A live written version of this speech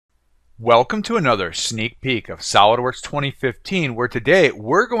Welcome to another sneak peek of SOLIDWORKS 2015, where today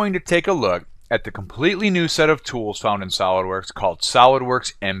we're going to take a look at the completely new set of tools found in SOLIDWORKS called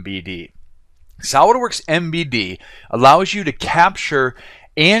SOLIDWORKS MBD. SOLIDWORKS MBD allows you to capture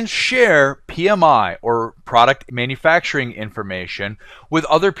and share PMI or product manufacturing information with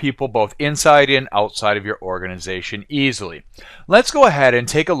other people both inside and outside of your organization easily. Let's go ahead and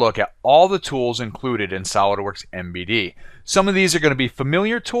take a look at all the tools included in SOLIDWORKS MBD. Some of these are going to be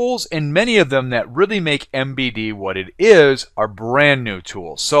familiar tools, and many of them that really make MBD what it is are brand new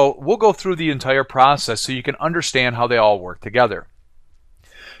tools. So we'll go through the entire process so you can understand how they all work together.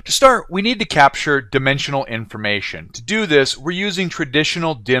 To start, we need to capture dimensional information. To do this, we're using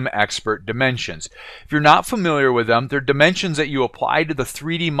traditional DIM Expert dimensions. If you're not familiar with them, they're dimensions that you apply to the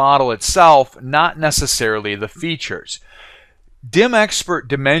 3D model itself, not necessarily the features. DIM Expert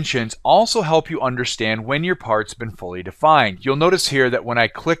dimensions also help you understand when your part's been fully defined. You'll notice here that when I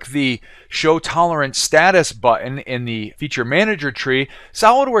click the Show Tolerance Status button in the Feature Manager tree,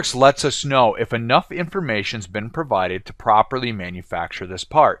 SOLIDWORKS lets us know if enough information's been provided to properly manufacture this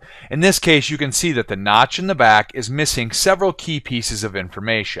part. In this case, you can see that the notch in the back is missing several key pieces of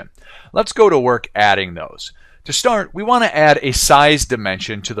information. Let's go to work adding those. To start, we want to add a size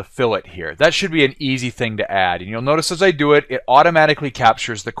dimension to the fillet here. That should be an easy thing to add. And you'll notice as I do it, it automatically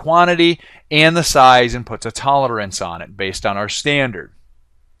captures the quantity and the size and puts a tolerance on it based on our standard.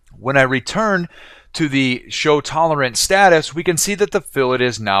 When I return to the Show Tolerance Status, we can see that the fillet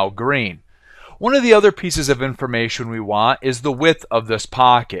is now green. One of the other pieces of information we want is the width of this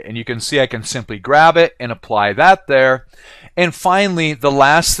pocket. And you can see I can simply grab it and apply that there. And finally, the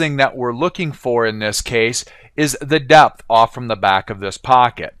last thing that we're looking for in this case is the depth off from the back of this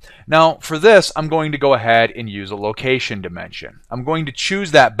pocket. Now for this, I'm going to go ahead and use a location dimension. I'm going to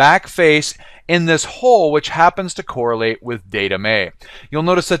choose that back face in this hole, which happens to correlate with datum A. You'll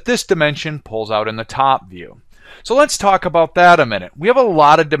notice that this dimension pulls out in the top view. So let's talk about that a minute. We have a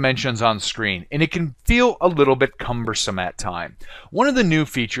lot of dimensions on screen, and it can feel a little bit cumbersome at times. One of the new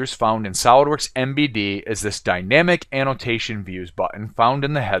features found in SOLIDWORKS MBD is this Dynamic Annotation Views button found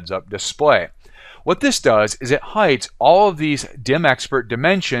in the heads-up display. What this does is it hides all of these DIM Expert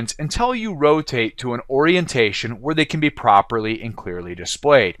dimensions until you rotate to an orientation where they can be properly and clearly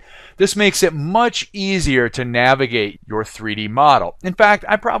displayed. This makes it much easier to navigate your 3D model. In fact,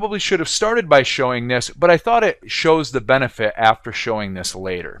 I probably should have started by showing this, but I thought it shows the benefit after showing this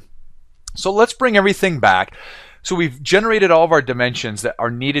later. So let's bring everything back. So we've generated all of our dimensions that are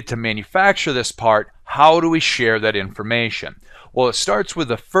needed to manufacture this part. How do we share that information? Well, it starts with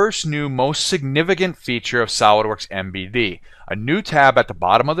the first new, most significant feature of SOLIDWORKS MBD, a new tab at the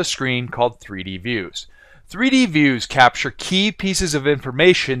bottom of the screen called 3D Views. 3D Views capture key pieces of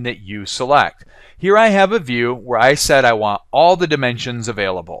information that you select. Here I have a view where I said I want all the dimensions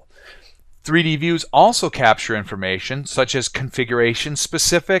available. 3D Views also capture information such as configuration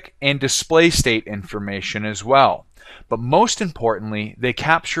specific and display state information as well. But most importantly, they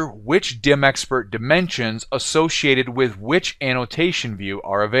capture which DIM Expert dimensions associated with which annotation view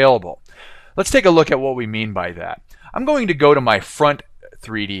are available. Let's take a look at what we mean by that. I'm going to go to my front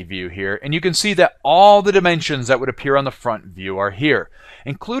 3D view here, and you can see that all the dimensions that would appear on the front view are here,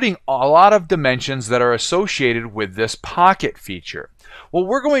 including a lot of dimensions that are associated with this pocket feature. Well,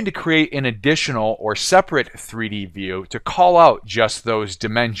 we're going to create an additional or separate 3D view to call out just those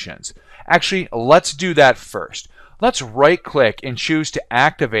dimensions. Actually, let's do that first. Let's right-click and choose to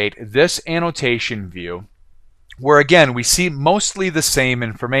activate this annotation view, where again we see mostly the same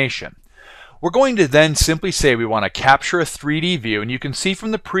information. We're going to then simply say we want to capture a 3D view, and you can see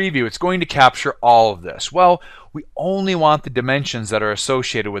from the preview it's going to capture all of this. Well, we only want the dimensions that are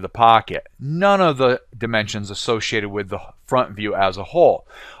associated with the pocket, none of the dimensions associated with the front view as a whole.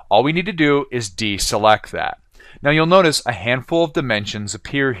 All we need to do is deselect that. Now you'll notice a handful of dimensions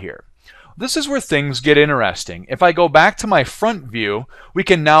appear here. This is where things get interesting. If I go back to my front view, we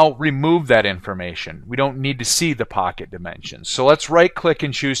can now remove that information. We don't need to see the pocket dimensions. So let's right-click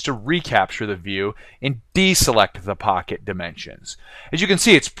and choose to recapture the view and deselect the pocket dimensions. As you can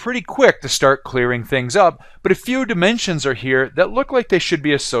see, it's pretty quick to start clearing things up, but a few dimensions are here that look like they should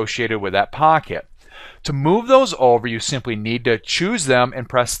be associated with that pocket. To move those over, you simply need to choose them and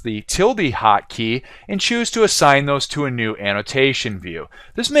press the tilde hotkey and choose to assign those to a new annotation view.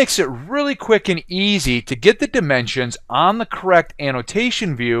 This makes it really quick and easy to get the dimensions on the correct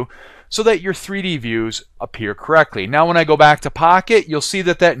annotation view so that your 3D views appear correctly. Now when I go back to Pocket, you'll see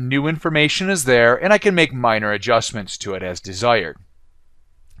that that new information is there, and I can make minor adjustments to it as desired.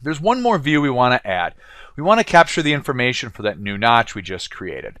 There's one more view we want to add. We want to capture the information for that new notch we just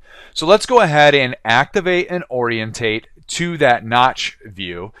created. So let's go ahead and activate and orientate to that notch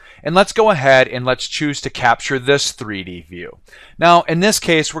view, and let's go ahead and let's choose to capture this 3D view. Now in this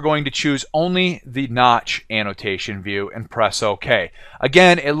case we're going to choose only the notch annotation view and press OK.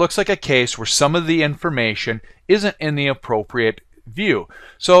 Again, it looks like a case where some of the information isn't in the appropriate view.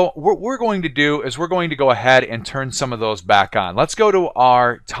 So what we're going to do is we're going to go ahead and turn some of those back on. Let's go to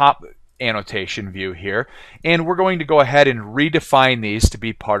our top annotation view here, and we're going to go ahead and redefine these to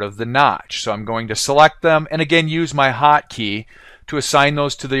be part of the notch. So I'm going to select them and again use my hotkey to assign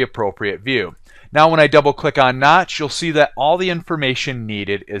those to the appropriate view. Now when I double click on notch, you'll see that all the information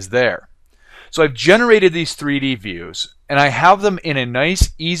needed is there. So I've generated these 3D views and I have them in a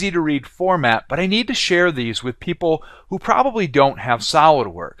nice, easy to read format, but I need to share these with people who probably don't have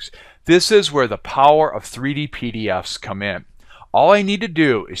SOLIDWORKS. This is where the power of 3D PDFs come in. All I need to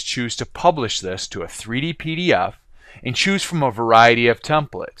do is choose to publish this to a 3D PDF and choose from a variety of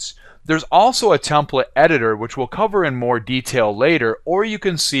templates. There's also a template editor which we'll cover in more detail later, or you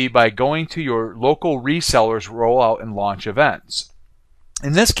can see by going to your local resellers rollout and launch events.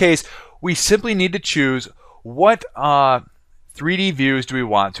 In this case, we simply need to choose what 3D views do we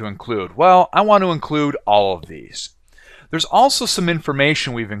want to include. Well, I want to include all of these. There's also some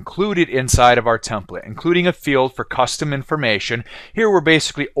information we've included inside of our template, including a field for custom information. Here we're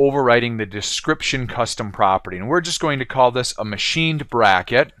basically overwriting the description custom property, and we're just going to call this a machined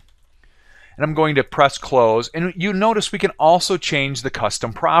bracket. And I'm going to press close, and you notice we can also change the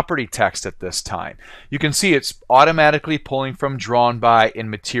custom property text at this time. You can see it's automatically pulling from drawn by in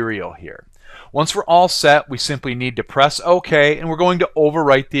material here. Once we're all set, we simply need to press OK, and we're going to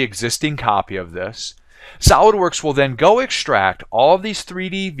overwrite the existing copy of this. SOLIDWORKS will then go extract all of these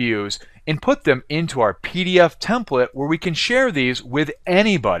 3D views and put them into our PDF template where we can share these with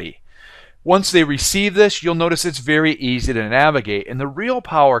anybody. Once they receive this, you'll notice it's very easy to navigate, and the real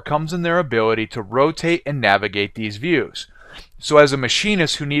power comes in their ability to rotate and navigate these views. So as a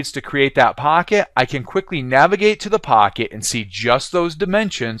machinist who needs to create that pocket, I can quickly navigate to the pocket and see just those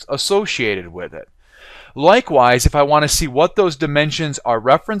dimensions associated with it. Likewise, if I want to see what those dimensions are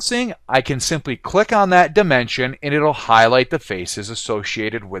referencing, I can simply click on that dimension and it'll highlight the faces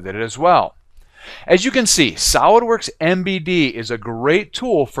associated with it as well. As you can see, SOLIDWORKS MBD is a great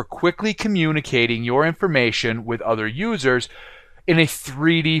tool for quickly communicating your information with other users in a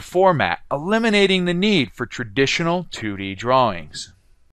 3D format, eliminating the need for traditional 2D drawings.